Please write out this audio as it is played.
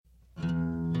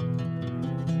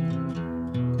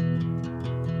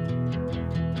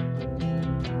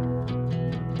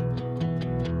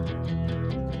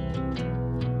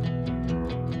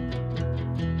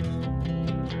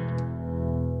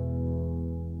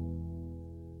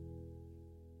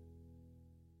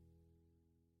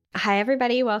Hi,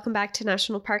 everybody. Welcome back to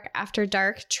National Park After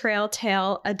Dark Trail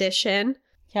Tale Edition.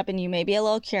 Yep, and you may be a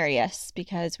little curious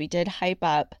because we did hype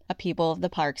up a People of the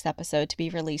Parks episode to be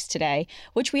released today,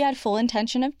 which we had full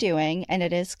intention of doing, and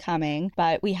it is coming.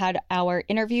 But we had our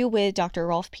interview with Dr.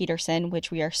 Rolf Peterson,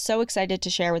 which we are so excited to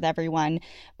share with everyone.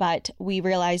 But we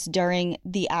realized during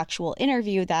the actual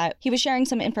interview that he was sharing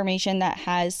some information that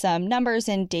has some numbers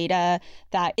and data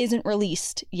that isn't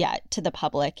released yet to the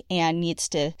public and needs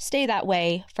to stay that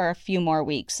way for a few more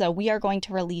weeks. So we are going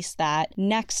to release that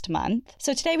next month.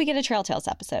 So today we get a Trail Tales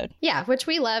episode. Yeah, which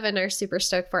we love and are super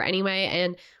stoked for anyway.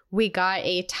 And we got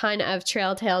a ton of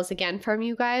trail tales again from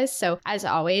you guys. So as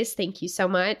always, thank you so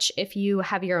much. If you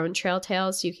have your own trail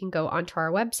tales, you can go onto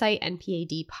our website,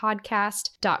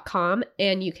 npadpodcast.com,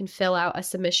 and you can fill out a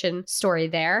submission story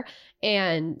there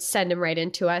and send them right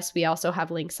into us. We also have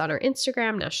links on our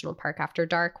Instagram, National Park After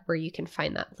Dark, where you can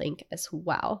find that link as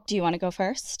well. Do you want to go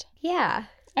first? Yeah.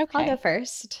 Okay. I'll go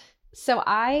first. So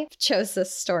I chose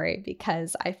this story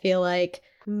because I feel like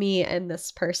me and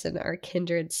this person are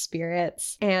kindred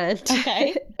spirits. And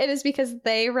it is because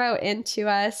they wrote into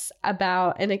us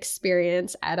about an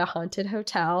experience at a haunted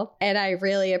hotel. And I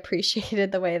really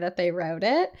appreciated the way that they wrote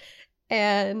it.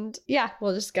 And yeah,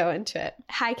 we'll just go into it.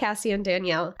 Hi, Cassie and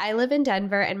Danielle. I live in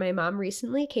Denver and my mom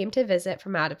recently came to visit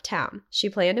from out of town. She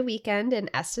planned a weekend in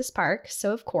Estes Park,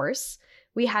 so of course,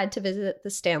 we had to visit the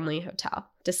Stanley Hotel.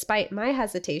 Despite my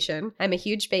hesitation, I'm a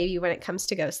huge baby when it comes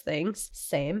to ghost things.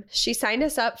 Same. She signed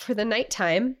us up for the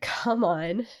nighttime, come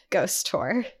on, ghost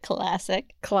tour.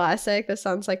 Classic. This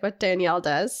sounds like what Danielle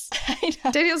does. I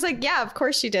know. Danielle's like, yeah, of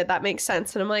course she did. That makes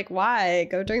sense. And I'm like, why?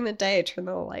 Go during the day, turn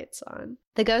the lights on.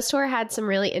 The ghost tour had some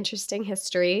really interesting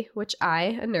history, which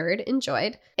I, a nerd,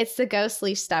 enjoyed. It's the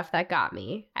ghostly stuff that got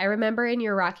me. I remember in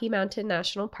your Rocky Mountain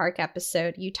National Park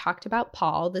episode, you talked about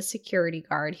Paul, the security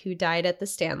guard who died at the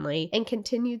Stanley and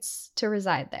continued to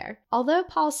reside there. Although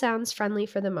Paul sounds friendly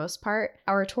for the most part,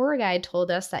 our tour guide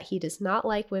told us that he does not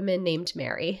like women named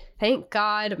Mary. Thank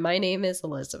God my name is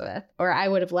Elizabeth, or I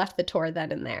would have left the tour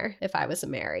then and there if I was a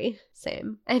Mary.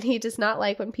 Same. And he does not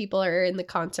like when people are in the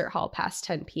concert hall past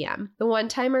 10 p.m. The one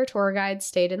time our tour guide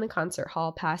stayed in the concert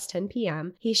hall past 10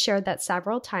 p.m., he shared that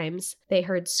several times they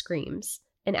heard screams.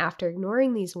 And after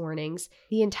ignoring these warnings,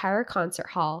 the entire concert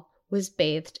hall was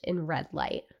bathed in red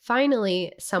light.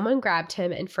 Finally, someone grabbed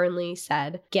him and firmly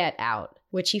said, "Get out,"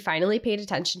 which he finally paid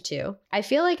attention to. I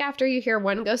feel like after you hear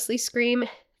one ghostly scream,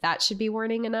 that should be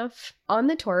warning enough. On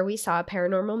the tour, we saw a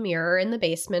paranormal mirror in the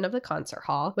basement of the concert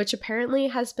hall, which apparently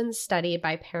has been studied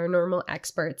by paranormal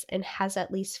experts and has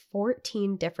at least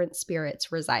 14 different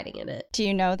spirits residing in it. Do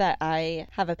you know that I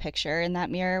have a picture in that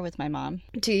mirror with my mom?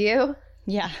 Do you?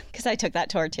 Yeah, because I took that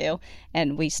tour too,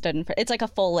 and we stood in front. It's like a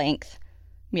full-length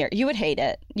mirror. You would hate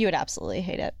it. You would absolutely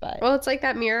hate it, but... Well, it's like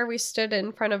that mirror we stood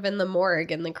in front of in the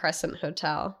morgue in the Crescent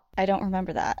Hotel. I don't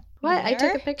remember that. What? Mirror? I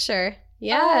took a picture.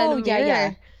 Yeah. Oh,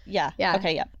 yeah.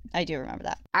 Okay, yeah. I do remember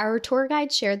that. Our tour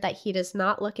guide shared that he does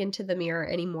not look into the mirror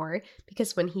anymore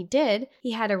because when he did,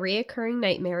 he had a reoccurring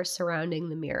nightmare surrounding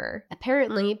the mirror.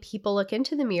 Apparently, people look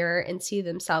into the mirror and see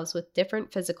themselves with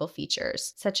different physical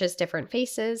features, such as different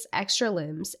faces, extra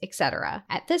limbs, etc.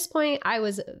 At this point, I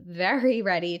was very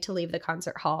ready to leave the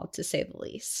concert hall, to say the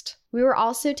least. We were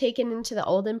also taken into the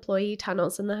old employee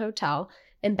tunnels in the hotel,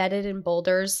 embedded in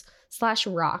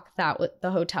boulders/rock that the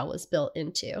hotel was built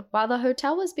into. While the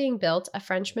hotel was being built, a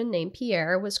Frenchman named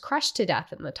Pierre was crushed to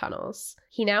death in the tunnels.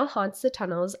 He now haunts the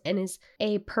tunnels and is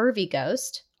a pervy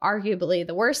ghost, arguably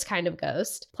the worst kind of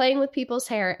ghost, playing with people's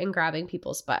hair and grabbing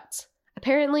people's butts.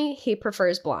 Apparently, he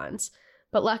prefers blondes.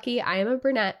 But lucky I am a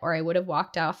brunette or I would have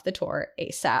walked off the tour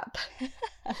ASAP.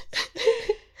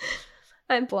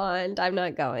 I'm blonde. I'm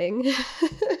not going.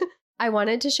 I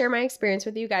wanted to share my experience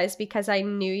with you guys because I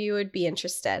knew you would be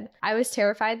interested. I was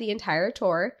terrified the entire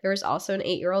tour. There was also an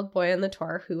 8-year-old boy on the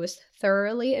tour who was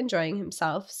thoroughly enjoying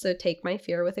himself, so take my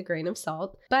fear with a grain of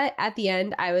salt. But at the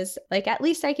end, I was like, at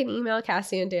least I can email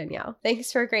Cassie and Danielle.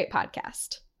 Thanks for a great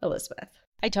podcast. Elizabeth.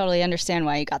 I totally understand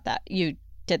why you got that. You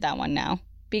did that one now.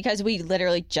 Because we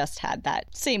literally just had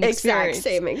that same experience.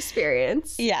 Exact same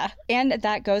experience. Yeah. And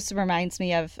that ghost reminds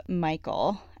me of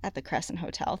Michael at the Crescent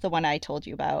Hotel, the one I told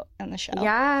you about on the show.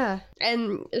 Yeah.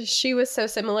 And she was so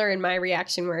similar in my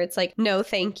reaction where it's like, no,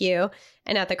 thank you.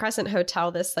 And at the Crescent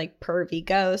Hotel, this like pervy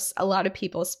ghost, a lot of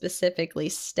people specifically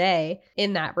stay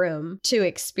in that room to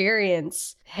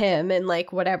experience him and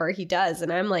like whatever he does.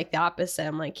 And I'm like the opposite.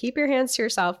 I'm like, keep your hands to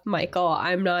yourself, Michael.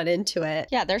 I'm not into it.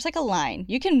 Yeah, there's like a line.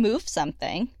 You can move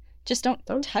something. Just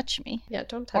don't touch me. Yeah,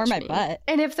 don't touch me. Or my butt.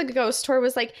 And if the ghost tour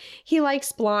was like, he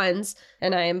likes blondes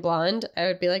and I am blonde, I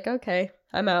would be like, okay,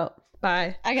 I'm out.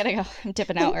 Bye. I gotta go. I'm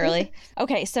dipping out early.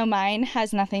 Okay, so mine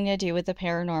has nothing to do with the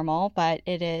paranormal, but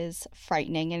it is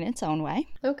frightening in its own way.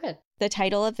 Oh, good. The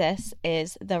title of this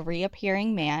is The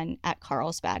Reappearing Man at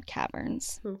Carlsbad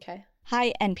Caverns. Okay.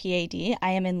 Hi, NPAD.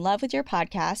 I am in love with your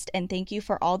podcast, and thank you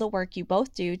for all the work you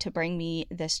both do to bring me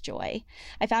this joy.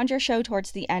 I found your show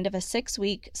towards the end of a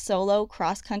 6-week solo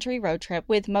cross-country road trip,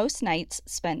 with most nights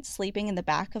spent sleeping in the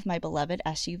back of my beloved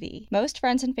SUV. Most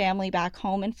friends and family back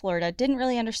home in Florida didn't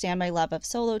really understand my love of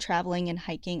solo traveling and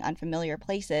hiking unfamiliar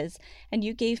places, and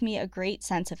you gave me a great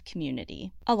sense of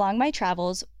community. Along my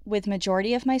travels, with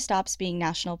majority of my stops being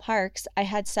national parks, I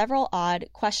had several odd,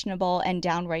 questionable, and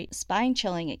downright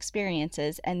spine-chilling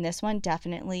experiences, and this one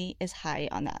definitely is high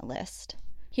on that list.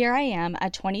 Here I am, a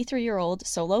 23-year-old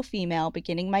solo female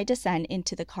beginning my descent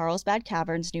into the Carlsbad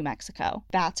Caverns, New Mexico.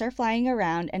 Bats are flying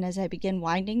around, and as I begin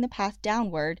winding the path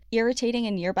downward, irritating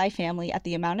a nearby family at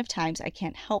the amount of times I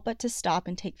can't help but to stop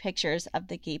and take pictures of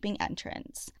the gaping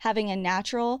entrance. Having a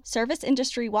natural, service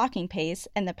industry walking pace,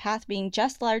 and the path being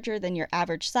just larger than your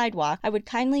average sidewalk, I would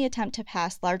kindly attempt to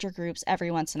pass larger groups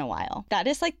every once in a while. That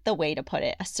is like the way to put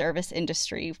it, a service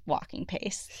industry walking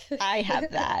pace. I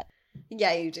have that.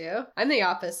 Yeah, you do. I'm the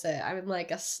opposite. I'm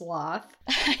like a sloth.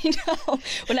 I know.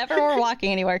 Whenever we're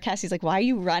walking anywhere, Cassie's like, why are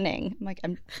you running? I'm like,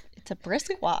 it's a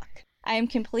brisk walk. I am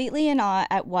completely in awe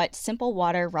at what simple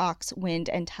water, rocks, wind,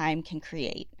 and time can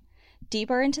create.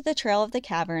 Deeper into the trail of the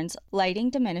caverns, lighting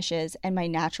diminishes and my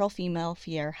natural female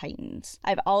fear heightens.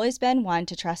 I've always been one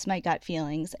to trust my gut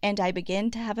feelings, and I begin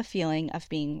to have a feeling of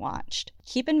being watched.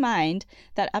 Keep in mind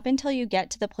that up until you get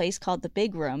to the place called the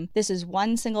Big Room, this is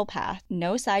one single path,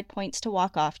 no side points to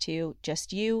walk off to,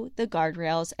 just you, the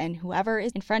guardrails, and whoever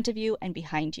is in front of you and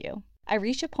behind you. I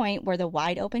reach a point where the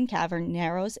wide open cavern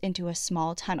narrows into a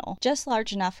small tunnel, just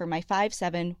large enough for my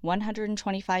 5'7",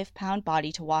 125-pound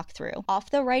body to walk through. Off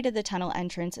the right of the tunnel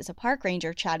entrance is a park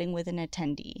ranger chatting with an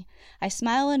attendee. I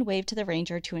smile and wave to the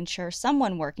ranger to ensure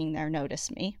someone working there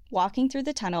noticed me. Walking through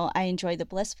the tunnel, I enjoy the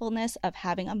blissfulness of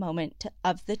having a moment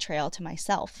of the trail to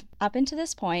myself. Up until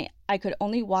this point, I could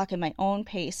only walk at my own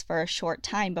pace for a short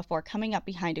time before coming up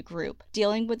behind a group,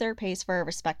 dealing with their pace for a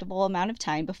respectable amount of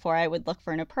time before I would look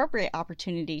for an appropriate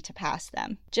opportunity to pass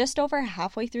them. Just over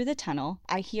halfway through the tunnel,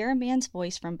 I hear a man's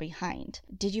voice from behind.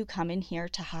 Did you come in here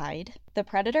to hide? The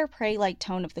predator-prey-like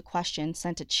tone of the question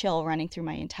sent a chill running through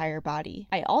my entire body.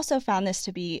 I also found this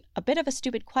to be a bit of a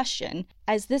stupid question,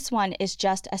 as this one is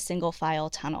just a single-file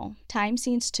tunnel. Time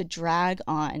seems to drag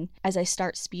on as I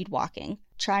start speed walking,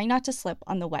 trying not to slip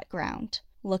on the wet ground.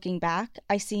 Looking back,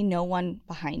 I see no one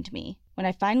behind me. When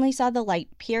I finally saw the light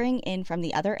peering in from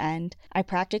the other end, I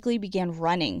practically began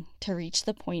running to reach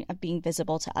the point of being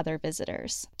visible to other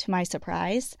visitors. To my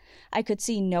surprise, I could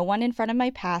see no one in front of my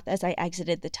path as I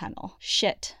exited the tunnel.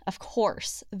 Shit, of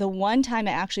course. The one time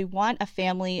I actually want a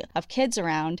family of kids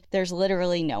around, there's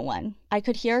literally no one. I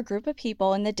could hear a group of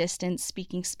people in the distance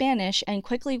speaking Spanish and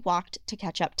quickly walked to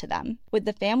catch up to them. With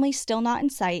the family still not in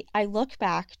sight, I looked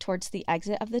back towards the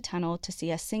exit of the tunnel to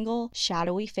see a single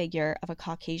shadowy figure of a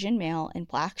Caucasian male in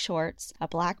black shorts, a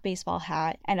black baseball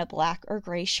hat, and a black or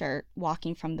gray shirt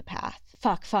walking from the path.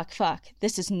 Fuck.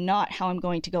 This is not how I'm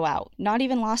going to go out. Not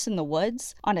even lost in the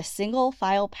woods, on a single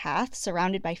file path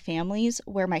surrounded by families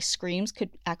where my screams could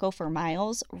echo for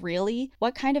miles. Really?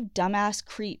 What kind of dumbass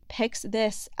creep picks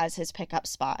this as his pickup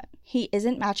spot? He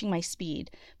isn't matching my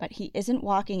speed, but he isn't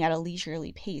walking at a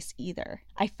leisurely pace either.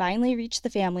 I finally reached the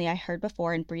family I heard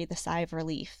before and breathed a sigh of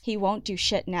relief. He won't do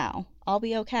shit now. I'll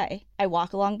be okay. I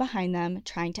walk along behind them,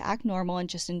 trying to act normal and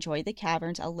just enjoy the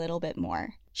caverns a little bit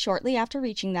more. Shortly after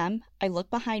reaching them, I look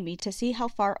behind me to see how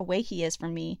far away he is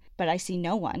from me, but I see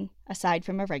no one, aside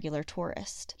from a regular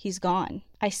tourist. He's gone.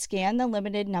 I scan the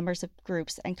limited numbers of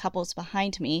groups and couples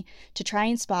behind me to try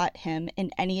and spot him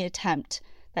in any attempt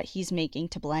that he's making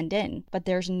to blend in, but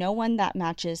there's no one that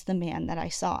matches the man that I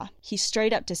saw. He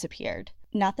straight up disappeared.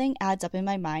 Nothing adds up in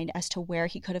my mind as to where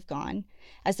he could have gone,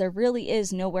 as there really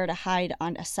is nowhere to hide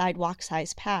on a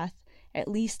sidewalk-sized path. At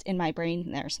least in my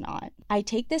brain, there's not. I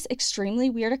take this extremely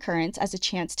weird occurrence as a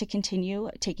chance to continue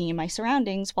taking in my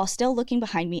surroundings while still looking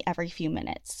behind me every few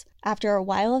minutes. After a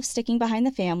while of sticking behind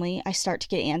the family, I start to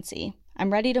get antsy.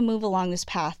 I'm ready to move along this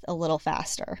path a little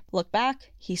faster. Look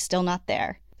back, he's still not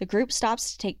there. The group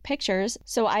stops to take pictures,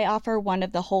 so I offer one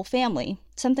of the whole family,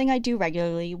 something I do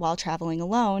regularly while traveling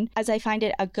alone, as I find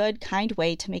it a good, kind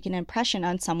way to make an impression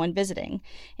on someone visiting,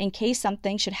 in case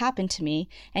something should happen to me,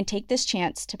 and take this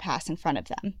chance to pass in front of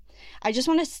them. I just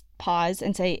want to pause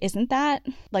and say, isn't that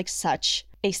like such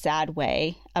a sad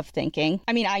way of thinking.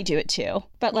 I mean, I do it too.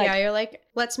 But like, yeah, you're like,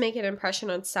 let's make an impression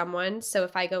on someone. So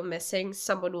if I go missing,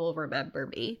 someone will remember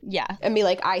me. Yeah. And be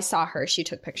like, I saw her. She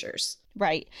took pictures.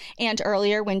 Right. And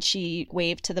earlier when she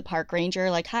waved to the park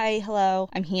ranger, like, hi, hello,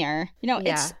 I'm here. You know,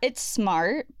 Yeah. it's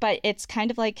smart, but it's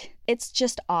kind of like, it's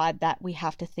just odd that we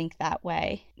have to think that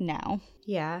way now.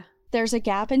 Yeah. There's a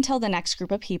gap until the next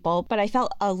group of people, but I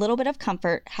felt a little bit of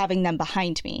comfort having them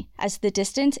behind me. As the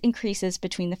distance increases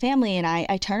between the family and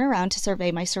I turn around to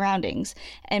survey my surroundings,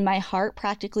 and my heart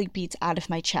practically beats out of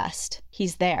my chest.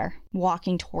 He's there,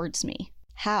 walking towards me.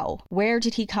 How? Where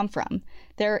did he come from?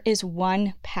 There is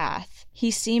one path.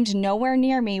 He seemed nowhere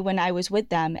near me when I was with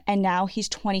them, and now he's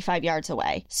 25 yards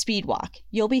away. Speed walk.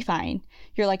 You'll be fine.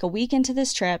 You're like a week into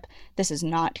this trip. This is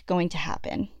not going to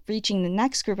happen. Reaching the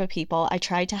next group of people, I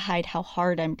tried to hide how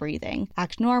hard I'm breathing.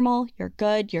 Act normal. You're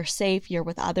good. You're safe. You're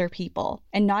with other people.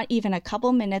 And not even a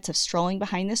couple minutes of strolling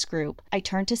behind this group, I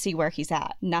turned to see where he's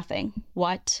at. Nothing.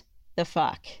 What the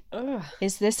fuck? Ugh.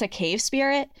 Is this a cave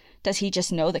spirit? Does he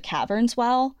just know the caverns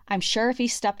well? I'm sure if he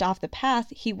stepped off the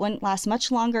path, he wouldn't last much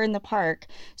longer in the park.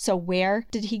 So where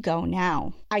did he go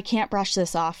now? I can't brush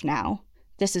this off now.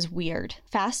 This is weird.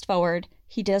 Fast forward,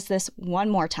 he does this one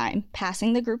more time.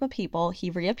 Passing the group of people, he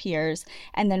reappears,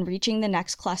 and then reaching the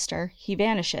next cluster, he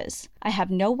vanishes. I have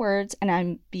no words, and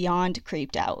I'm beyond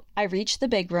creeped out. I reach the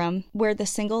big room, where the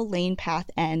single lane path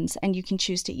ends, and you can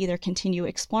choose to either continue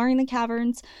exploring the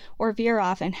caverns or veer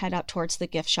off and head up towards the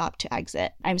gift shop to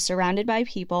exit. I'm surrounded by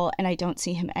people, and I don't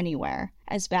see him anywhere.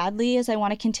 As badly as I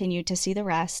want to continue to see the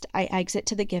rest, I exit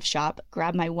to the gift shop,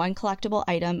 grab my one collectible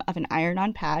item of an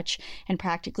iron-on patch, and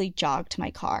practically jog to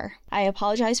my car. I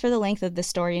apologize for the length of this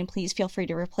story, and please feel free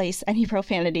to replace any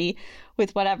profanity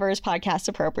with whatever is podcast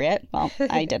appropriate. Well,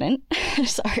 I didn't.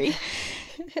 Sorry.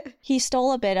 He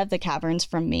stole a bit of the caverns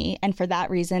from me, and for that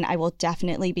reason, I will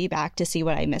definitely be back to see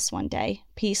what I missed one day.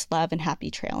 Peace, love, and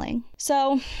happy trailing.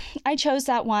 So I chose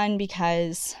that one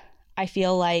because I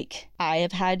feel like I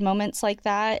have had moments like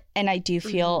that, and I do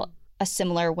feel a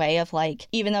similar way of like,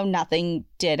 even though nothing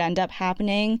did end up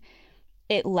happening,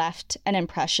 it left an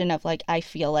impression of like, I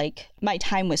feel like my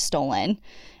time was stolen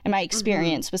and my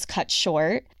experience was cut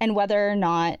short. And whether or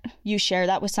not you share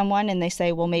that with someone and they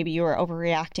say, well, maybe you were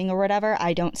overreacting or whatever,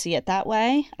 I don't see it that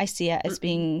way. I see it as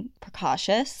being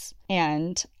precautious.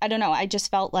 And I don't know, I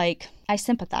just felt like I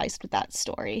sympathized with that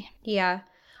story. Yeah.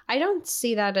 I don't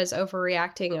see that as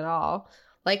overreacting at all.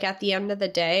 Like at the end of the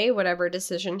day, whatever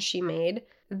decision she made,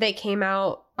 they came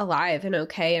out alive and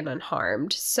okay and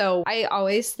unharmed. So I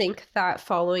always think that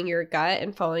following your gut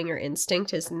and following your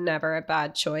instinct is never a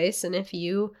bad choice. And if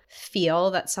you feel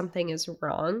that something is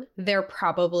wrong, there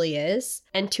probably is.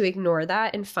 And to ignore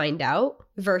that and find out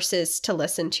versus to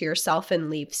listen to yourself and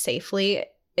leave safely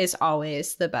is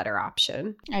always the better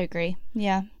option. I agree.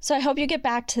 Yeah. So I hope you get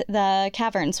back to the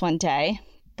caverns one day.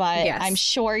 But yes. I'm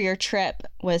sure your trip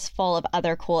was full of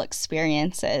other cool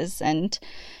experiences. And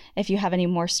if you have any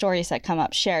more stories that come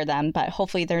up, share them. But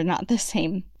hopefully they're not the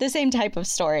same type of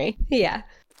story. Yeah.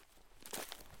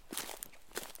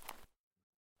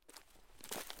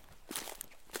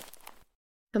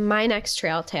 My next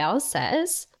trail tale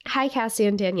says, hi, Cassie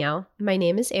and Danielle. My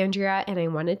name is Andrea, and I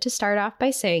wanted to start off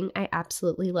by saying I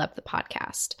absolutely love the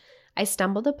podcast. I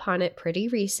stumbled upon it pretty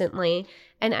recently,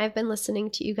 and I've been listening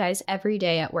to you guys every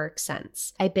day at work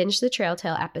since. I binged the Trail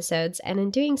Tale episodes, and in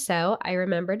doing so, I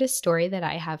remembered a story that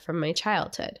I have from my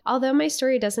childhood. Although my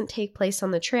story doesn't take place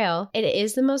on the trail, it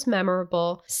is the most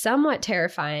memorable, somewhat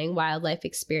terrifying wildlife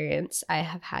experience I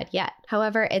have had yet.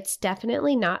 However, it's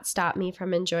definitely not stopped me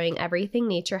from enjoying everything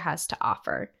nature has to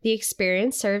offer. The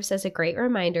experience serves as a great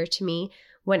reminder to me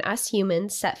when us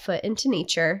humans set foot into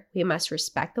nature, we must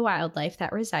respect the wildlife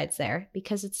that resides there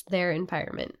because it's their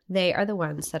environment. They are the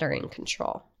ones that are in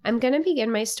control. I'm going to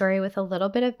begin my story with a little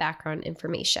bit of background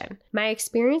information. My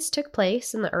experience took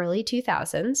place in the early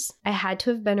 2000s. I had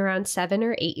to have been around 7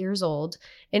 or 8 years old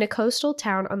in a coastal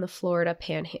town on the Florida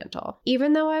Panhandle.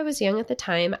 Even though I was young at the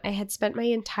time, I had spent my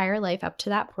entire life up to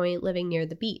that point living near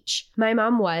the beach. My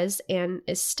mom was and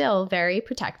is still very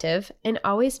protective and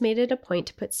always made it a point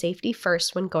to put safety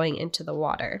first when going into the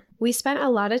water. We spent a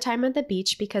lot of time at the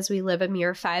beach because we live a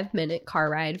mere 5-minute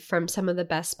car ride from some of the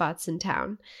best spots in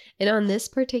town. And on this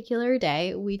particular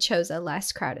day, we chose a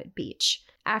less crowded beach.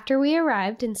 After we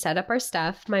arrived and set up our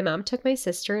stuff, my mom took my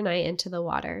sister and I into the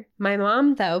water. My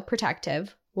mom, though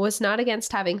protective, was not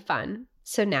against having fun.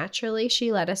 So naturally,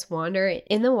 she let us wander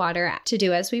in the water to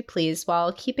do as we pleased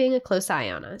while keeping a close eye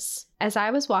on us. As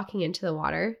I was walking into the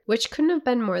water, which couldn't have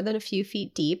been more than a few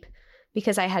feet deep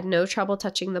because I had no trouble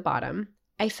touching the bottom,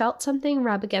 I felt something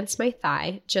rub against my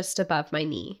thigh just above my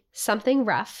knee. Something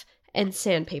rough and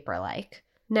sandpaper-like.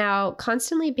 Now,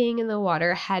 constantly being in the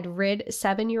water had rid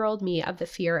 7-year-old me of the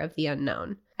fear of the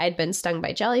unknown. I'd been stung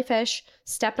by jellyfish,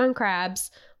 stepped on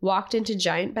crabs, walked into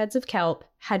giant beds of kelp,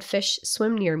 had fish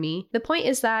swim near me. The point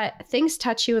is that things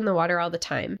touch you in the water all the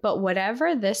time, but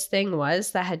whatever this thing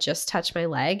was that had just touched my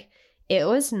leg, it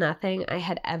was nothing I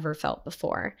had ever felt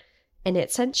before, and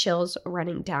it sent chills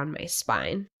running down my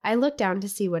spine. I looked down to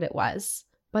see what it was,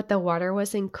 but the water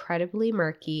was incredibly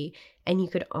murky and you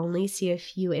could only see a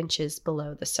few inches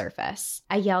below the surface.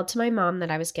 I yelled to my mom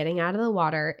that I was getting out of the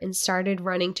water and started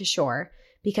running to shore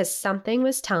because something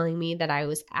was telling me that I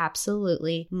was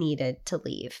absolutely needed to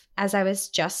leave. As I was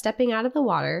just stepping out of the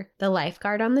water, the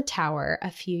lifeguard on the tower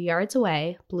a few yards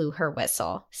away blew her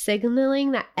whistle,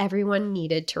 signaling that everyone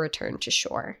needed to return to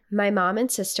shore. My mom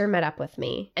and sister met up with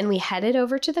me, and we headed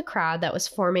over to the crowd that was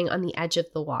forming on the edge of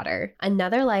the water.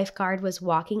 Another lifeguard was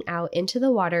walking out into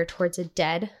the water towards a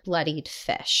dead, bloodied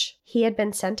fish. He had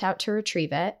been sent out to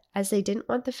retrieve it, as they didn't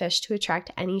want the fish to attract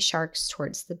any sharks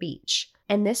towards the beach.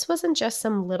 And this wasn't just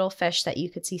some little fish that you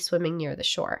could see swimming near the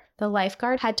shore. The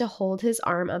lifeguard had to hold his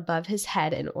arm above his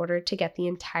head in order to get the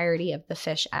entirety of the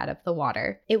fish out of the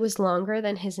water. It was longer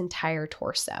than his entire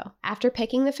torso. After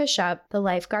picking the fish up, the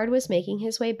lifeguard was making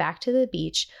his way back to the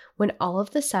beach when all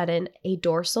of a sudden a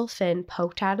dorsal fin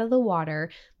poked out of the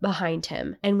water behind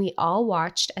him, and we all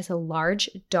watched as a large,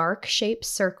 dark shape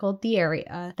circled the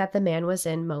area that the man was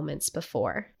in moments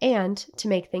before. And, to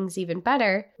make things even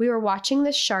better, we were watching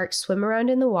the shark swim around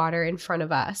in the water in front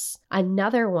of us.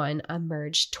 Another one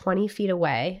emerged 20 feet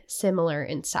away, similar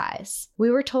in size. We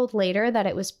were told later that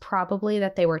it was probably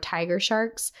that they were tiger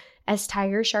sharks, as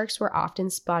tiger sharks were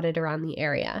often spotted around the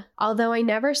area. Although I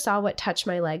never saw what touched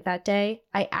my leg that day,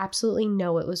 I absolutely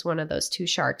know it was one of those 2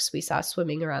 sharks we saw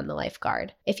swimming around the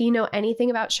lifeguard. If you know anything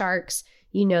about sharks,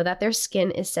 you know that their skin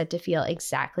is said to feel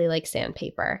exactly like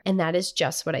sandpaper, and that is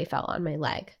just what I felt on my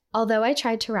leg. Although I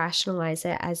tried to rationalize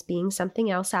it as being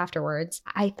something else afterwards,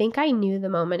 I think I knew the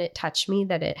moment it touched me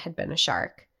that it had been a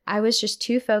shark. I was just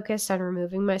too focused on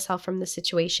removing myself from the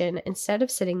situation instead of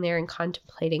sitting there and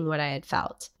contemplating what I had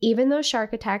felt. Even though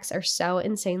shark attacks are so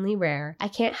insanely rare, I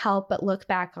can't help but look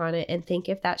back on it and think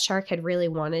if that shark had really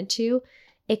wanted to,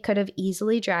 it could have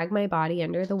easily dragged my body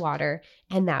under the water,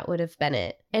 and that would have been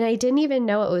it. And I didn't even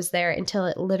know it was there until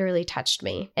it literally touched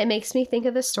me. It makes me think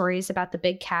of the stories about the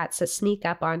big cats that sneak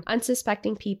up on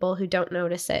unsuspecting people who don't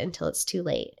notice it until it's too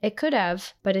late. It could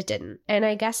have, but it didn't. And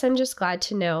I guess I'm just glad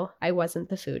to know I wasn't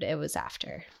the food it was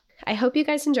after. I hope you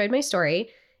guys enjoyed my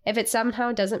story. If it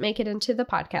somehow doesn't make it into the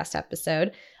podcast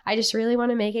episode, I just really want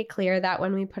to make it clear that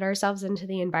when we put ourselves into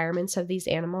the environments of these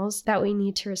animals, that we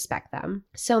need to respect them.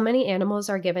 So many animals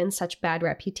are given such bad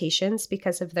reputations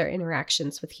because of their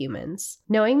interactions with humans.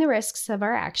 Knowing the risks of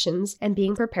our actions and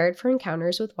being prepared for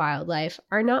encounters with wildlife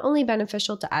are not only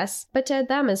beneficial to us, but to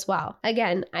them as well.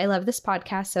 Again, I love this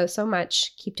podcast so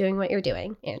much. Keep doing what you're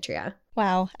doing, Andrea.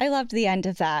 Wow, I loved the end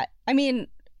of that. I mean,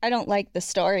 I don't like the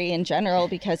story in general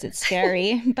because it's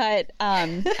scary, but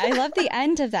I love the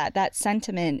end of that. That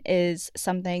sentiment is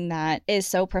something that is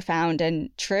so profound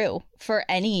and true for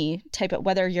any type of,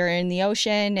 whether you're in the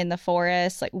ocean, in the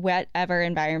forest, like whatever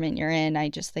environment you're in. I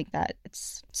just think that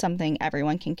it's something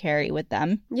everyone can carry with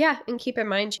them. Yeah, and keep in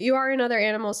mind, you are in other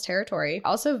animals' territory.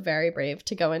 Also very brave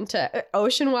to go into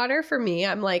ocean water. For me,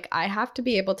 I'm like, I have to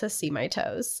be able to see my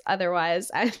toes. Otherwise,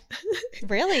 I'm...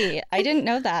 Really? I didn't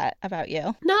know that about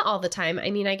you. Not all the time. I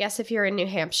mean, I guess if you're in New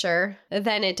Hampshire,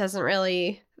 then it doesn't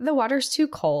really... The water's too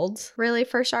cold, really,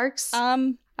 for sharks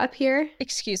up here.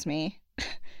 Excuse me.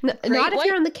 No, not if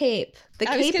you're on the Cape. The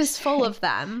Cape is full of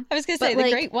them. I was going to say, the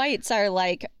great whites are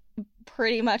like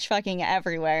pretty much fucking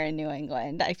everywhere in New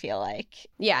England, I feel like.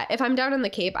 Yeah, if I'm down on the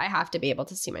Cape, I have to be able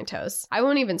to see my toes. I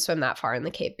won't even swim that far in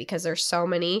the Cape because there's so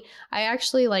many. I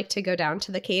actually like to go down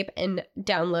to the Cape and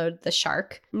download the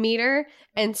shark meter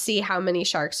and see how many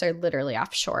sharks are literally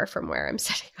offshore from where I'm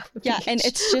sitting on the beach. Yeah, and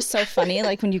it's just so funny,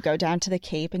 like when you go down to the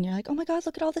Cape and you're like, oh my God,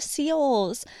 look at all the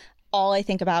seals. All I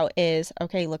think about is,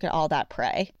 okay, look at all that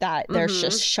prey, that there's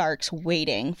just sharks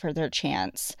waiting for their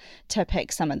chance to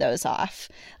pick some of those off.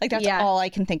 Like, that's all I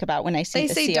can think about when I see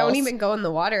the seals. They say don't even go in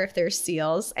the water if there's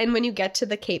seals. And when you get to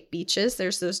the Cape beaches,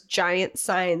 there's those giant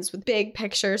signs with big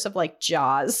pictures of like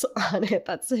Jaws on it.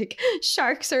 That's like,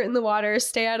 sharks are in the water,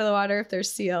 stay out of the water if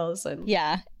there's seals. And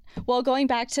yeah. Well, going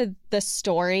back to the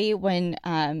story when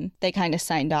they kind of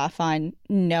signed off on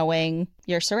knowing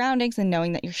your surroundings and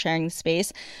knowing that you're sharing the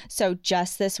space. So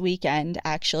just this weekend,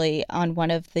 actually, on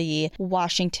one of the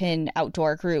Washington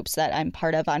outdoor groups that I'm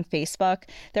part of on Facebook,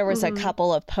 there was a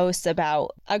couple of posts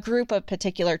about a group of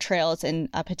particular trails in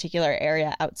a particular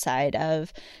area outside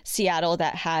of Seattle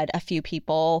that had a few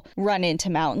people run into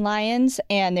mountain lions.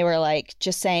 And they were like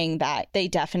just saying that they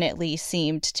definitely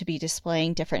seemed to be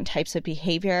displaying different types of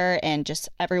behavior, and just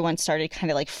everyone started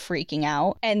kind of like freaking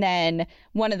out. And then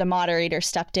one of the moderators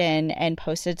stepped in and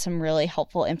posted some really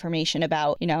helpful information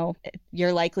about, you know,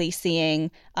 you're likely seeing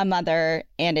a mother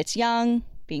and it's young,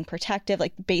 being protective,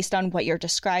 like based on what you're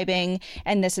describing.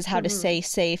 And this is how to stay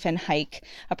safe and hike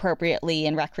appropriately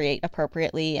and recreate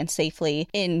appropriately and safely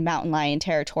in mountain lion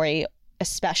territory,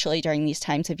 especially during these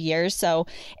times of years. So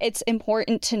it's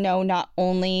important to know not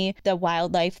only the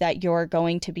wildlife that you're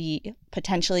going to be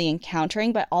potentially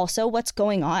encountering, but also what's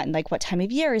going on. Like, what time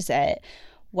of year is it?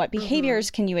 What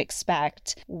behaviors can you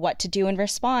expect? What to do in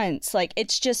response? Like,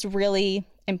 it's just really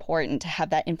important to have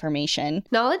that information.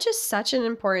 Knowledge is such an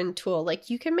important tool. Like,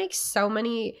 you can make so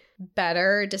many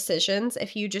better decisions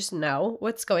if you just know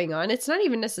what's going on. It's not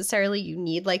even necessarily you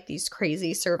need like these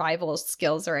crazy survival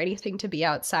skills or anything to be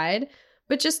outside,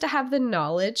 but just to have the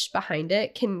knowledge behind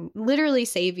it can literally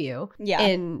save you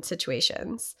in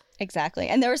situations. Exactly.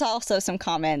 And there was also some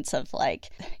comments of like,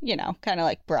 you know, kind of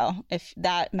like, bro, if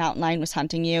that mountain lion was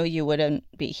hunting you, you wouldn't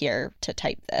be here to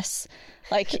type this.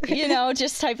 Like, you know,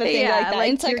 just type of thing like that.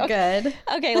 Like, it's you're like, good.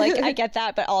 Okay, like I get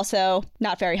that, but also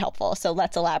not very helpful. So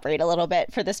let's elaborate a little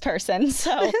bit for this person.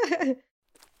 So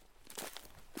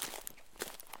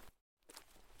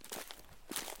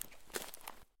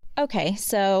okay,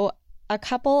 so a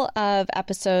couple of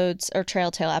episodes or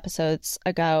Trail Tale episodes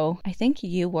ago, I think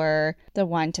you were the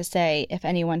one to say if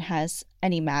anyone has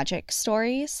any magic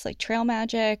stories, like trail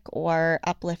magic or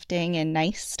uplifting and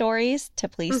nice stories, to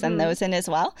please send those in as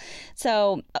well.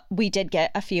 So we did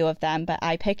get a few of them, but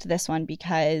I picked this one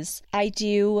because I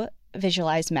do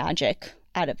visualize magic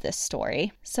out of this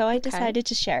story. So I decided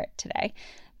to share it today.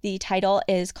 The title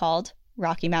is called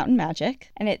Rocky Mountain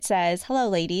Magic, and it says, "Hello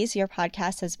ladies, your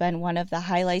podcast has been one of the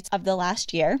highlights of the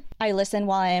last year. I listen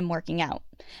while I am working out.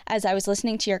 As I was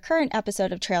listening to your current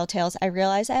episode of Trail Tales, I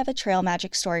realized I have a trail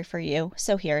magic story for you,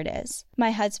 so here it is.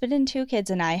 My husband and 2 kids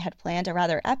and I had planned a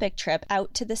rather epic trip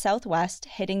out to the southwest,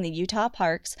 hitting the Utah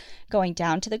parks, going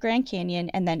down to the Grand Canyon,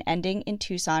 and then ending in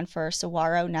Tucson for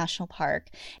Saguaro National Park,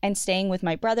 and staying with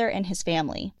my brother and his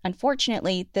family.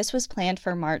 Unfortunately, this was planned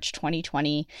for March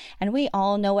 2020, and we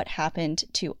all know what happened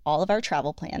to all of our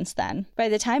travel plans then. By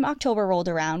the time October rolled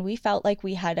around, we felt like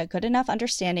we had a good enough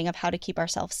understanding of how to keep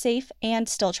ourselves safe and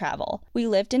still travel. We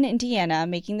lived in Indiana,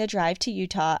 making the drive to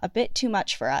Utah a bit too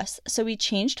much for us, so we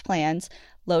changed plans,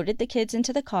 loaded the kids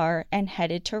into the car, and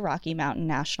headed to Rocky Mountain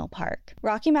National Park.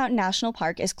 Rocky Mountain National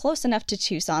Park is close enough to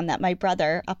Tucson that my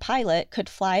brother, a pilot, could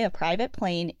fly a private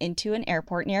plane into an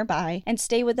airport nearby and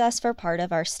stay with us for part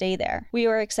of our stay there. We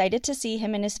were excited to see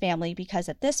him and his family because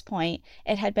at this point,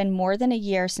 it had been more than a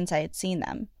year since I had seen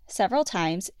them. Several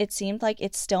times, it seemed like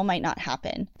it still might not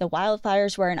happen. The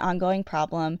wildfires were an ongoing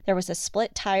problem, there was a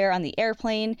split tire on the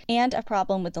airplane, and a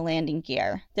problem with the landing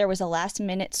gear. There was a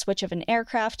last-minute switch of an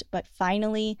aircraft, but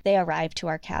finally, they arrived to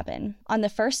our cabin. On the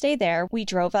first day there, we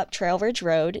drove up Trail Ridge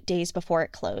Road days before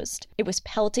it closed. It was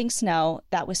pelting snow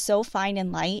that was so fine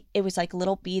and light, it was like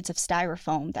little beads of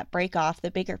styrofoam that break off the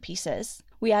bigger pieces.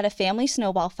 We had a family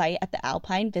snowball fight at the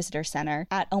Alpine Visitor Center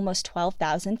at almost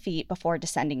 12,000 feet before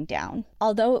descending down.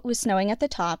 Although it was snowing at the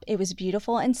top, it was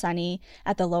beautiful and sunny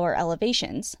at the lower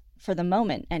elevations. For the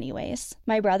moment, anyways.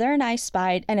 My brother and I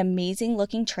spied an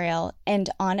amazing-looking trail, and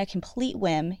on a complete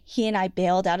whim, he and I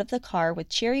bailed out of the car with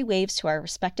cheery waves to our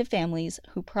respective families,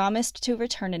 who promised to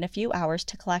return in a few hours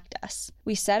to collect us.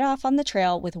 We set off on the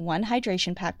trail with one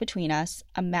hydration pack between us,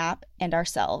 a map, and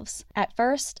ourselves. At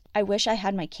first, I wish I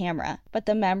had my camera, but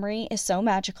the memory is so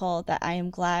magical that I am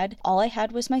glad all I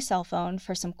had was my cell phone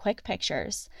for some quick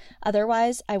pictures.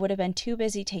 Otherwise, I would have been too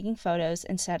busy taking photos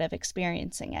instead of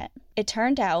experiencing it. It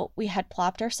turned out we had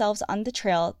plopped ourselves on the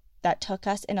trail that took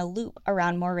us in a loop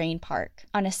around Moraine Park.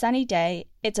 On a sunny day,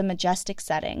 it's a majestic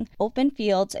setting, open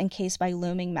fields encased by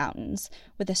looming mountains,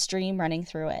 with a stream running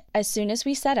through it. As soon as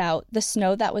we set out, the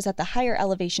snow that was at the higher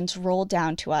elevations rolled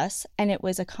down to us, and it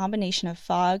was a combination of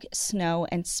fog, snow,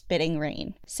 and spitting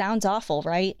rain. Sounds awful,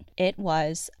 right? It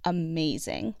was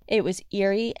amazing. It was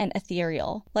eerie and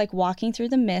ethereal, like walking through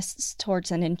the mists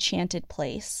towards an enchanted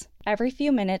place. Every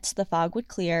few minutes, the fog would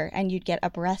clear and you'd get a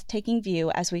breathtaking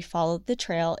view as we followed the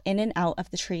trail in and out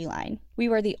of the tree line. We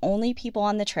were the only people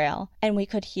on the trail, and we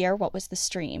could hear what was the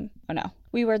stream.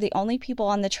 We were the only people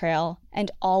on the trail, and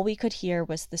all we could hear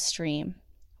was the stream.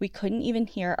 We couldn't even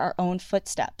hear our own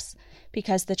footsteps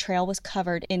because the trail was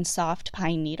covered in soft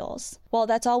pine needles. Well,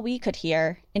 that's all we could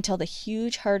hear until the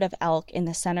huge herd of elk in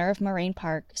the center of Moraine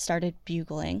Park started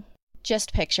bugling.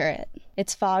 Just picture it.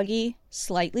 It's foggy,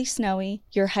 slightly snowy,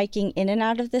 you're hiking in and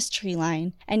out of this tree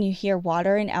line, and you hear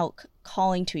water and elk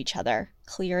calling to each other,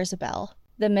 clear as a bell.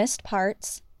 The mist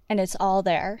parts, and it's all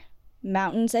there.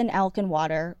 Mountains and elk and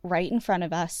water right in front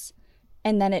of us,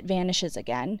 and then it vanishes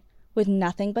again, with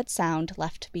nothing but sound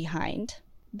left behind.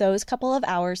 Those couple of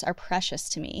hours are precious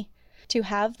to me. To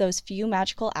have those few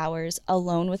magical hours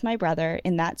alone with my brother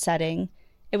in that setting,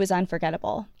 it was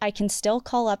unforgettable. I can still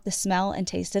call up the smell and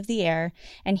taste of the air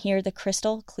and hear the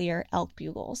crystal clear elk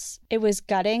bugles. It was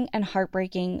gutting and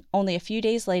heartbreaking only a few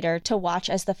days later to watch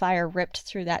as the fire ripped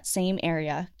through that same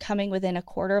area, coming within a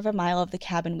quarter of a mile of the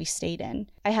cabin we stayed in.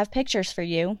 I have pictures for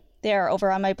you. They are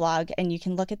over on my blog, and you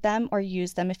can look at them or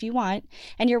use them if you want.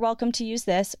 And you're welcome to use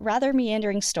this rather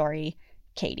meandering story,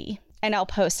 Katie. And I'll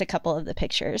post a couple of the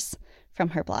pictures from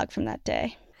her blog from that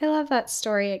day. I love that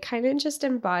story. It kind of just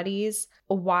embodies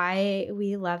why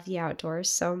we love the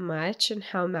outdoors so much and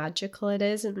how magical it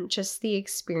is, and just the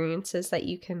experiences that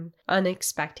you can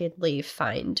unexpectedly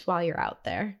find while you're out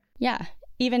there. Yeah.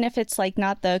 Even if it's like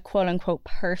not the quote unquote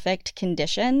perfect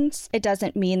conditions, it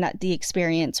doesn't mean that the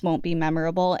experience won't be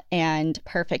memorable and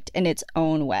perfect in its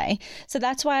own way. So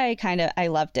that's why I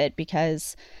loved it,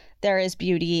 because there is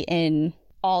beauty in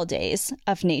all days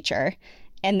of nature.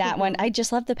 And that one, I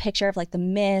just love the picture of like the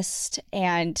mist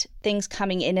and things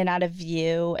coming in and out of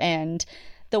view. And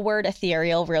the word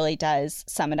ethereal really does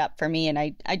sum it up for me. And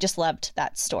I just loved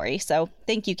that story. So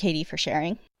thank you, Katie, for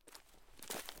sharing.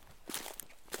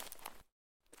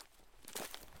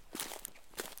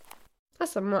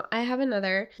 Awesome. Well, I have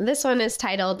another. This one is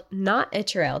titled Not a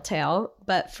Trail Tale,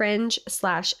 but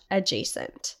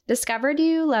Fringe/Adjacent. Discovered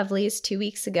you lovelies 2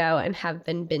 weeks ago and have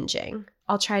been binging.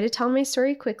 I'll try to tell my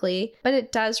story quickly, but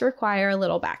it does require a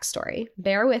little backstory.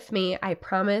 Bear with me, I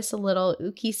promise a little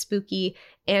ooky spooky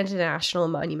and a national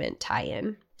monument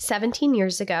tie-in. 17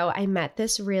 years ago, I met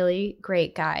this really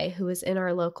great guy who was in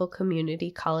our local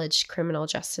community college criminal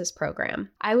justice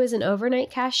program. I was an overnight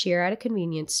cashier at a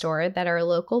convenience store that our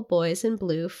local boys in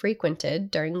blue frequented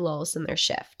during lulls in their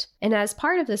shift. And as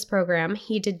part of this program,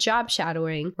 he did job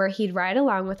shadowing where he'd ride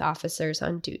along with officers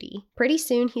on duty. Pretty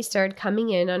soon, he started coming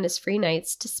in on his free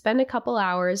nights to spend a couple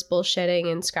hours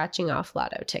bullshitting and scratching off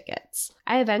lotto tickets.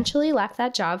 I eventually left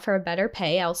that job for a better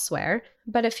pay elsewhere,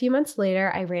 but a few months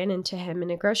later, I ran into him in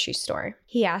a grocery store.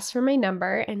 He asked for my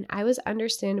number, and I was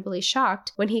understandably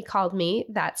shocked when he called me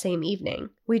that same evening.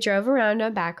 We drove around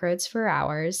on back roads for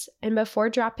hours, and before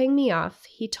dropping me off,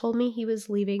 he told me he was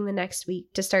leaving the next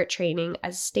week to start training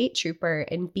as a state trooper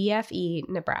in BFE,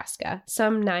 Nebraska,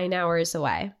 some 9 hours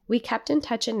away. We kept in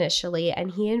touch initially,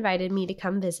 and he invited me to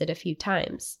come visit a few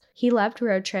times. He loved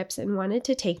road trips and wanted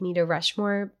to take me to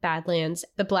Rushmore, Badlands,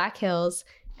 the Black Hills,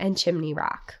 and Chimney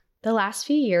Rock. The last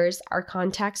few years, our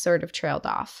contact sort of trailed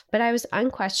off, but I was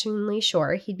unquestionably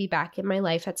sure he'd be back in my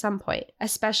life at some point,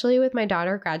 especially with my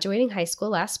daughter graduating high school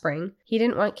last spring. He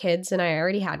didn't want kids, and I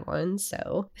already had one,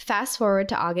 so. Fast forward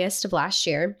to August of last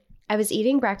year, I was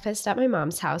eating breakfast at my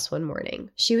mom's house one morning.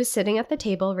 She was sitting at the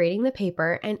table reading the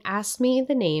paper and asked me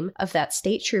the name of that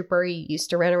state trooper you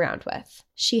used to run around with.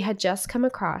 She had just come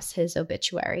across his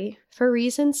obituary. For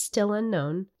reasons still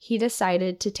unknown, he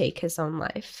decided to take his own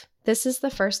life. This is the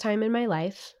first time in my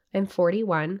life, I'm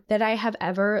 41, that I have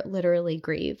ever literally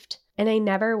grieved, and I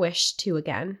never wish to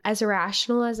again. As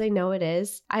irrational as I know it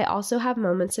is, I also have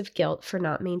moments of guilt for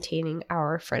not maintaining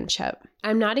our friendship.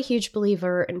 I'm not a huge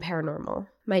believer in paranormal.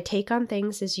 My take on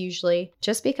things is usually,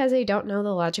 just because I don't know the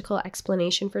logical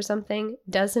explanation for something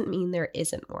doesn't mean there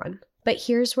isn't one. But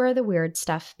here's where the weird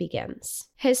stuff begins.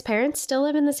 His parents still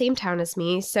live in the same town as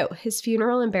me, so his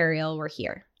funeral and burial were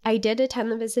here. I did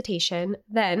attend the visitation.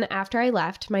 Then, after I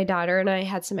left, my daughter and I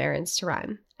had some errands to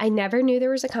run. I never knew there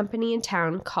was a company in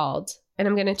town called, and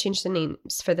I'm going to change the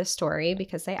names for this story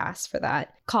because they asked for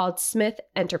that, called Smith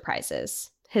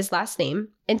Enterprises, his last name,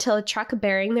 until a truck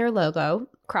bearing their logo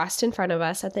crossed in front of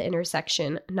us at the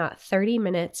intersection not 30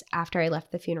 minutes after I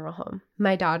left the funeral home.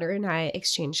 My daughter and I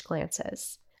exchanged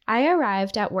glances. I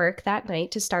arrived at work that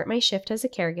night to start my shift as a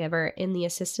caregiver in the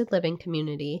assisted living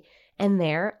community, and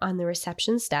there, on the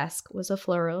reception's desk, was a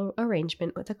floral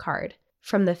arrangement with a card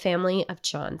from the family of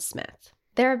John Smith.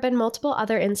 There have been multiple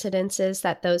other incidences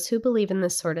that those who believe in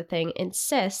this sort of thing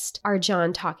insist are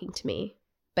John talking to me.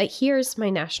 But here's my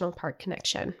national park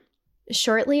connection.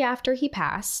 Shortly after he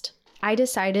passed, I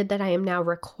decided that I am now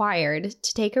required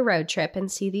to take a road trip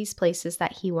and see these places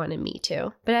that he wanted me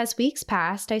to. But as weeks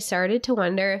passed, I started to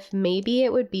wonder if maybe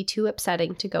it would be too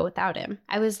upsetting to go without him.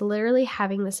 I was literally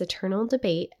having this eternal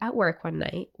debate at work one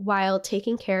night while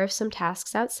taking care of some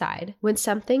tasks outside when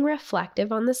something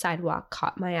reflective on the sidewalk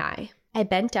caught my eye. I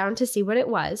bent down to see what it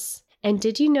was. And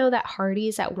did you know that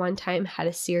Hardee's at one time had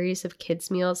a series of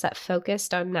kids' meals that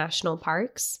focused on national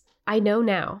parks? I know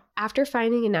now, after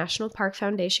finding a National Park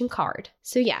Foundation card.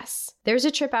 So yes, there's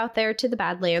a trip out there to the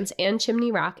Badlands and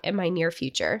Chimney Rock in my near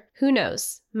future. Who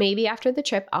knows? Maybe after the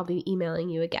trip, I'll be emailing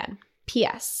you again.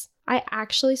 P.S. I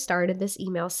actually started this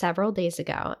email several days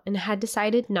ago and had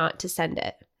decided not to send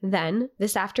it. Then,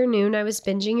 this afternoon, I was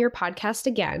binging your podcast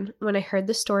again when I heard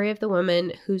the story of the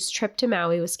woman whose trip to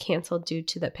Maui was canceled due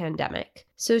to the pandemic.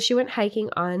 So she went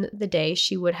hiking on the day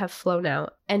she would have flown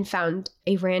out and found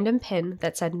a random pin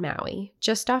that said Maui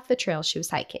just off the trail she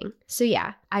was hiking. So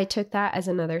yeah, I took that as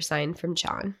another sign from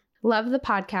John. Love the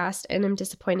podcast and I'm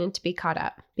disappointed to be caught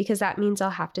up because that means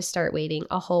I'll have to start waiting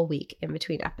a whole week in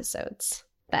between episodes.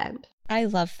 The end. I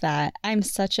love that. I'm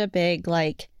such a big,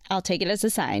 I'll take it as a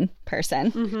sign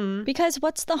person because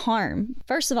what's the harm?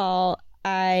 First of all,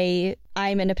 I'm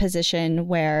in a position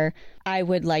where I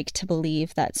would like to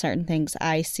believe that certain things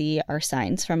I see are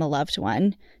signs from a loved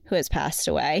one who has passed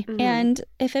away. And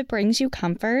if it brings you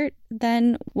comfort,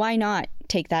 then why not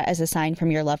take that as a sign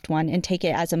from your loved one and take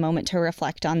it as a moment to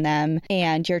reflect on them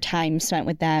and your time spent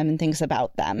with them and things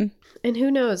about them. And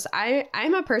who knows?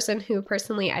 I'm a person who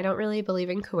personally, I don't really believe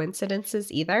in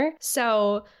coincidences either.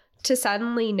 So to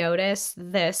suddenly notice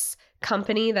this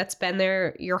company that's been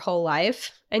there your whole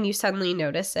life and you suddenly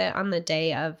notice it on the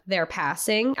day of their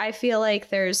passing, I feel like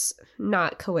there's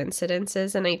not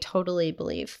coincidences. And I totally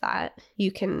believe that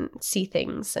you can see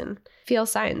things and feel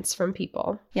signs from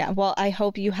people. Yeah, well, I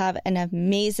hope you have an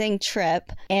amazing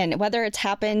trip. And whether it's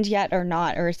happened yet or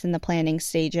not, or it's in the planning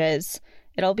stages,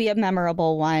 it'll be a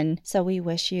memorable one. So we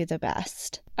wish you the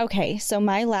best. Okay, so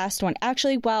my last one,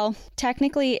 actually, well,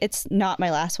 technically it's not my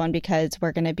last one because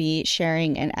we're going to be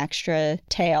sharing an extra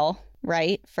tale,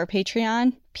 right, for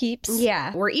Patreon peeps?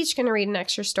 Yeah, we're each going to read an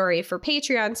extra story for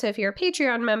Patreon. So if you're a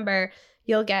Patreon member,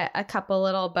 you'll get a couple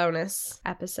little bonus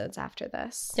episodes after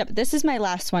this. Yep, this is my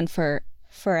last one for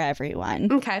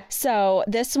everyone. Okay. So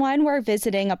this one, we're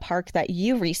visiting a park that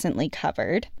you recently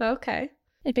covered. Okay.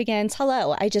 It begins,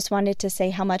 "Hello, I just wanted to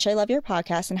say how much I love your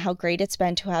podcast and how great it's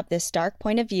been to have this dark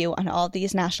point of view on all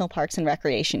these national parks and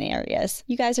recreation areas.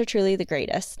 You guys are truly the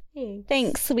greatest."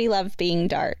 Thanks. We love being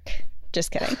dark.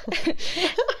 Just kidding.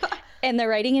 And the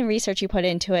writing and research you put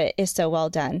into it is so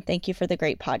well done. Thank you for the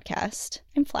great podcast.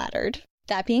 I'm flattered.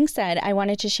 That being said, I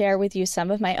wanted to share with you some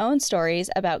of my own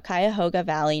stories about Cuyahoga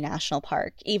Valley National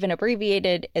Park. Even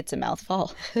abbreviated, it's a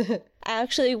mouthful. I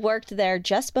actually worked there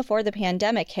just before the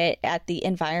pandemic hit at the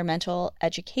Environmental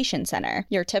Education Center,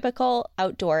 your typical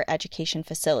outdoor education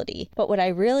facility. But what I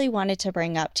really wanted to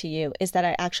bring up to you is that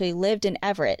I actually lived in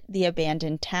Everett, the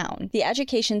abandoned town. The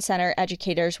education center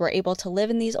educators were able to live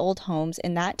in these old homes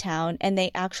in that town, and they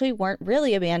actually weren't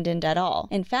really abandoned at all.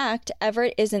 In fact,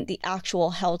 Everett isn't the actual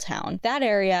hell town. That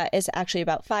area is actually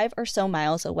about 5 or so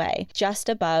miles away, just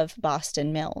above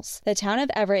Boston Mills. The town of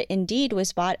Everett indeed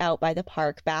was bought out by the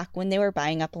park back when they were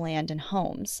buying up land and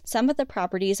homes. Some of the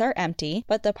properties are empty,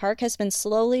 but the park has been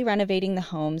slowly renovating the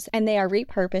homes and they are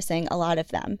repurposing a lot of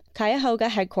them. Cuyahoga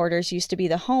headquarters used to be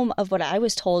the home of what I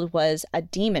was told was a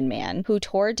demon man who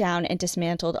tore down and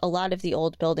dismantled a lot of the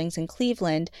old buildings in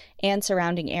Cleveland and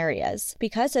surrounding areas.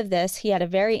 Because of this, he had a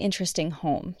very interesting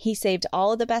home. He saved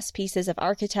all of the best pieces of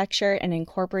architecture and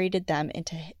incorporated them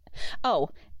into...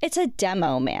 It's a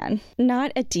demo man,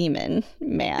 not a demon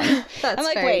man. I'm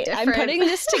like, wait, different. I'm putting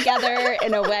this together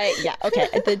in a way. Yeah, okay,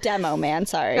 the demo man,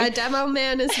 sorry. A demo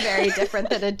man is very different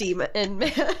than a demon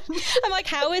man. I'm like,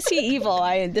 how is he evil?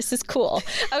 This is cool.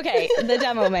 Okay, the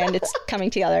demo man, it's coming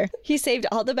together. He saved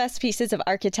all the best pieces of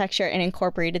architecture and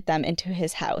incorporated them into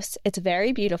his house. It's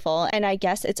very beautiful, and I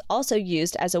guess it's also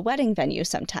used as a wedding venue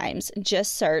sometimes.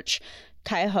 Just search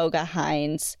Cuyahoga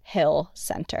Hines Hill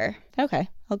Center. Okay,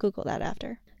 I'll Google that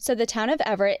after. So the town of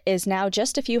Everett is now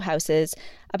just a few houses,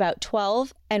 about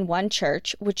 12 and one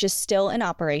church, which is still in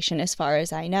operation as far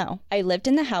as I know. I lived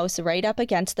in the house right up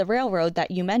against the railroad that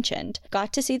you mentioned.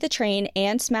 Got to see the train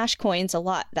and smash coins a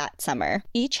lot that summer.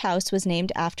 Each house was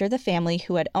named after the family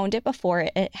who had owned it before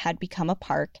it had become a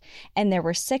park, and there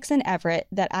were 6 in Everett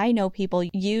that I know people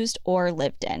used or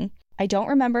lived in. I don't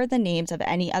remember the names of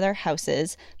any other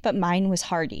houses, but mine was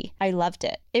Hardy. I loved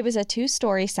it. It was a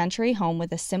 2-story century home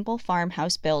with a simple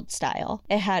farmhouse build style.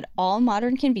 It had all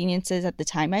modern conveniences at the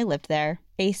time I lived there.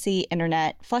 AC,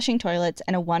 internet, flushing toilets,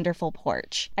 and a wonderful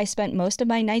porch. I spent most of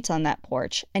my nights on that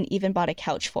porch and even bought a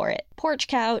couch for it. Porch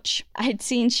couch! I'd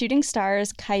seen shooting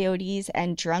stars, coyotes,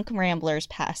 and drunk ramblers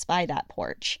pass by that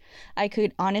porch. I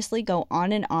could honestly go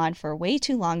on and on for way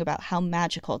too long about how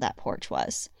magical that porch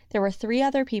was. There were 3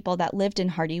 other people that lived in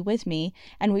Hardy with me,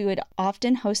 and we would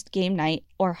often host game night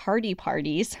or Hardy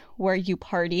parties where you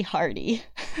party hardy.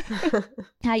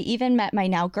 I even met my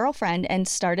now girlfriend and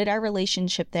started our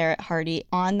relationship there at Hardy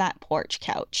on that porch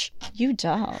couch. You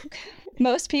dog.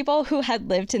 Most people who had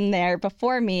lived in there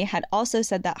before me had also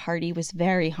said that Hardy was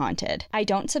very haunted. I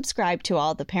don't subscribe to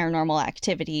all the paranormal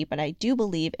activity, but I do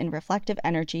believe in reflective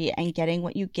energy and getting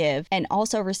what you give and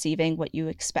also receiving what you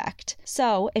expect.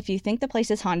 So if you think the place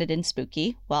is haunted and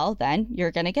spooky, well, then you're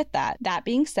gonna get that. That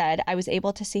being said, I was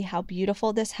able to see how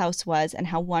beautiful this house was and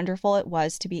how wonderful it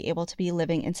was to be able to be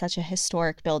living in such a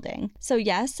historic building. So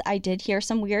yes, I did hear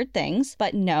some weird things,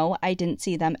 but no, I didn't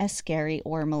see them as scary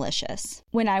or malicious.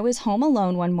 When I was home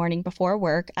alone one morning before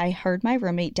work, I heard my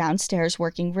roommate downstairs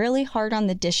working really hard on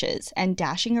the dishes and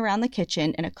dashing around the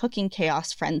kitchen in a cooking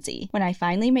chaos frenzy. When I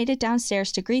finally made it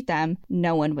downstairs to greet them,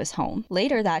 no one was home.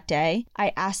 Later that day,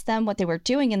 I asked them what they were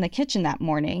doing in the kitchen that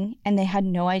morning, and they had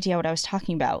no idea what I was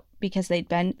talking about, because they'd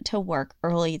been to work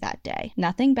early that day.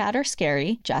 Nothing bad or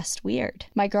scary, just weird.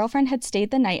 My girlfriend had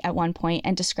stayed the night at one point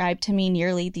and described to me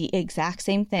nearly the exact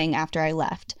same thing after I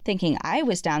left, thinking I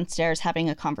was downstairs having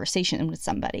a conversation with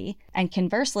somebody. And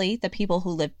conversely, the people who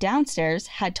lived downstairs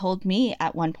had told me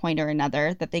at one point or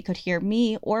another that they could hear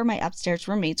me or my upstairs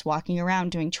roommates walking around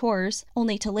doing chores,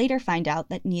 only to later find out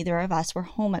that neither of us were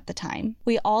home at the time.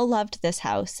 We all loved this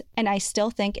house, and I still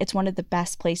think it's one of the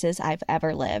best places I've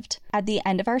ever lived. At the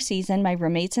end of our season, my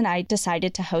roommates and I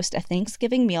decided to host a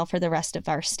Thanksgiving meal for the rest of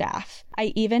our staff.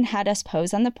 I even had us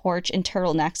pose on the porch in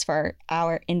turtlenecks for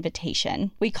our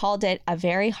invitation. We called it a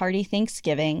very hearty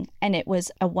Thanksgiving, and it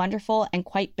was a wonderful and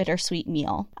quite bittersweet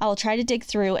meal. I will try to dig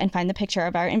through and find the picture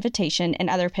of our invitation and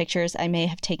other pictures I may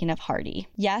have taken of Hardy.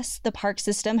 Yes, the park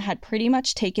system had pretty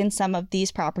much taken some of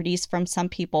these properties from some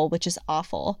people, which is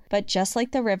awful, but just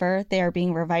like the river, they are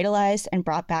being revitalized and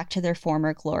brought back to their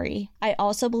former glory. I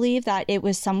also believe that it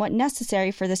was somewhat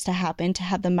necessary for this to happen to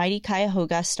have the mighty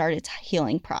Cuyahoga start its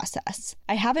healing process.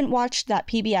 I haven't watched that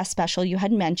PBS special you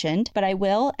had mentioned, but I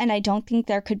will, and I don't think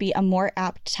there could be a more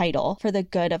apt title for the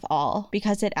good of all,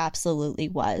 because it absolutely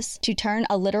was. To turn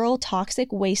a literal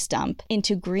toxic waste dump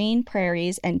into green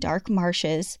prairies and dark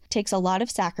marshes takes a lot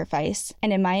of sacrifice,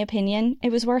 and in my opinion,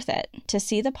 it was worth it. To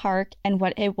see the park and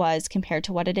what it was compared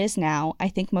to what it is now, I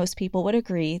think most people would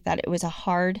agree that it was a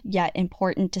hard yet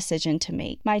important decision to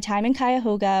make. My time in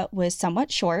Cuyahoga was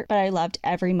somewhat short, but I loved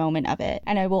every moment of it,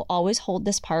 and I will always hold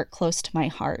this park close to my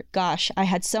heart. Gosh, I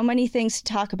had so many things to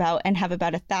talk about and have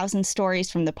about 1,000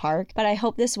 stories from the park, but I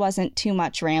hope this wasn't too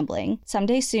much rambling.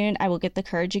 Someday soon, I will get the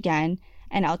courage again,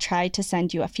 and I'll try to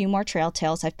send you a few more trail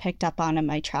tales I've picked up on in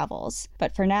my travels.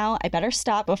 But for now, I better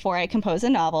stop before I compose a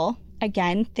novel.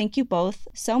 Again, thank you both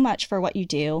so much for what you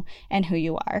do and who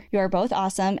you are. You are both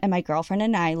awesome, and my girlfriend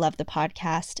and I love the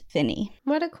podcast, Vinny.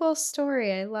 What a cool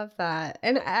story. I love that.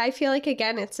 And I feel like,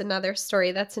 again, it's another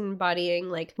story that's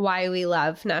embodying like why we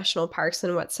love national parks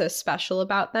and what's so special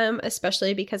about them,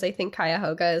 especially because I think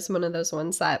Cuyahoga is one of those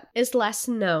ones that is less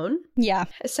known. Yeah.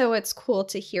 So it's cool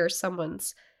to hear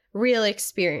someone's real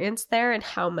experience there and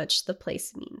how much the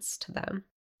place means to them.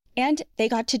 And they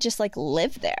got to just like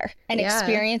live there and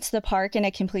experience the park in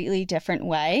a completely different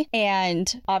way.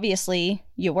 And obviously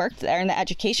you worked there in the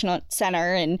educational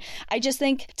center. And I just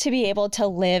think to be able to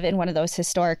live in one of those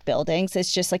historic buildings,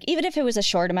 it's just like, even if it was a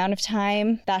short amount of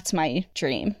time, that's my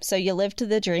dream. So you lived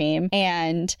the dream,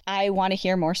 and I want to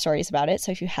hear more stories about it.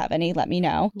 So if you have any, let me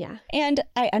know. Yeah. And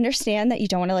I understand that you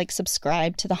don't want to like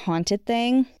subscribe to the haunted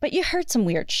thing, but you heard some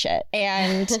weird shit.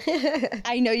 And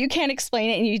I know you can't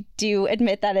explain it, and you do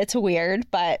admit that it's weird,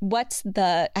 but what's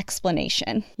the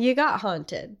explanation? You got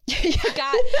haunted. you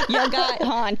got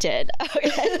haunted.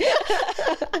 Okay.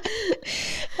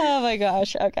 Oh my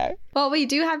gosh. Okay. Well, we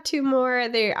do have 2 more.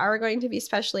 They are going to be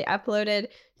specially uploaded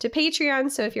to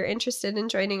Patreon. So if you're interested in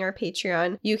joining our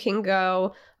Patreon, you can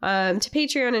go to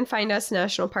Patreon and find us,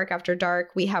 National Park After Dark.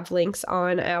 We have links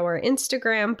on our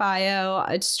Instagram bio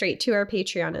straight to our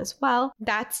Patreon as well.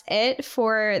 That's it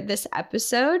for this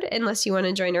episode, unless you want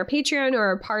to join our Patreon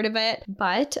or a part of it.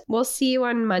 But we'll see you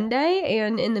on Monday.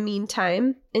 And in the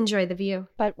meantime, enjoy the view.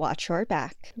 But watch your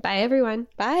back. Bye, everyone.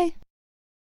 Bye.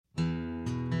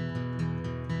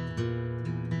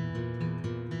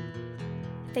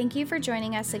 Thank you for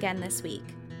joining us again this week.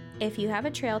 If you have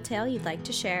a trail tale you'd like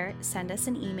to share, send us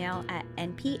an email at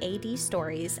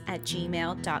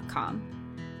npadstories@gmail.com.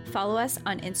 Follow us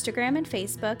on Instagram and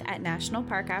Facebook at National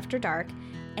Park After Dark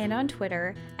and on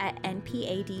Twitter at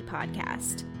NPAD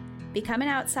Podcast. Become an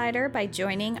outsider by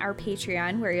joining our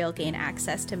Patreon, where you'll gain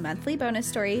access to monthly bonus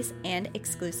stories and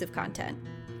exclusive content.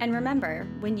 And remember,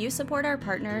 when you support our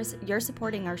partners, you're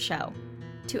supporting our show.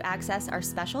 To access our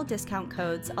special discount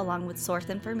codes along with source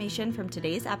information from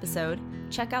today's episode,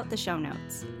 check out the show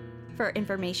notes. For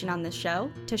information on the show,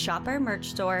 to shop our merch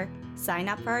store, sign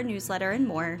up for our newsletter, and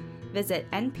more, visit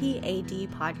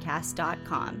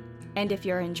npadpodcast.com. And if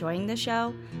you're enjoying the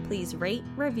show, please rate,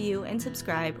 review, and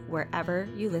subscribe wherever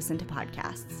you listen to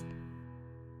podcasts.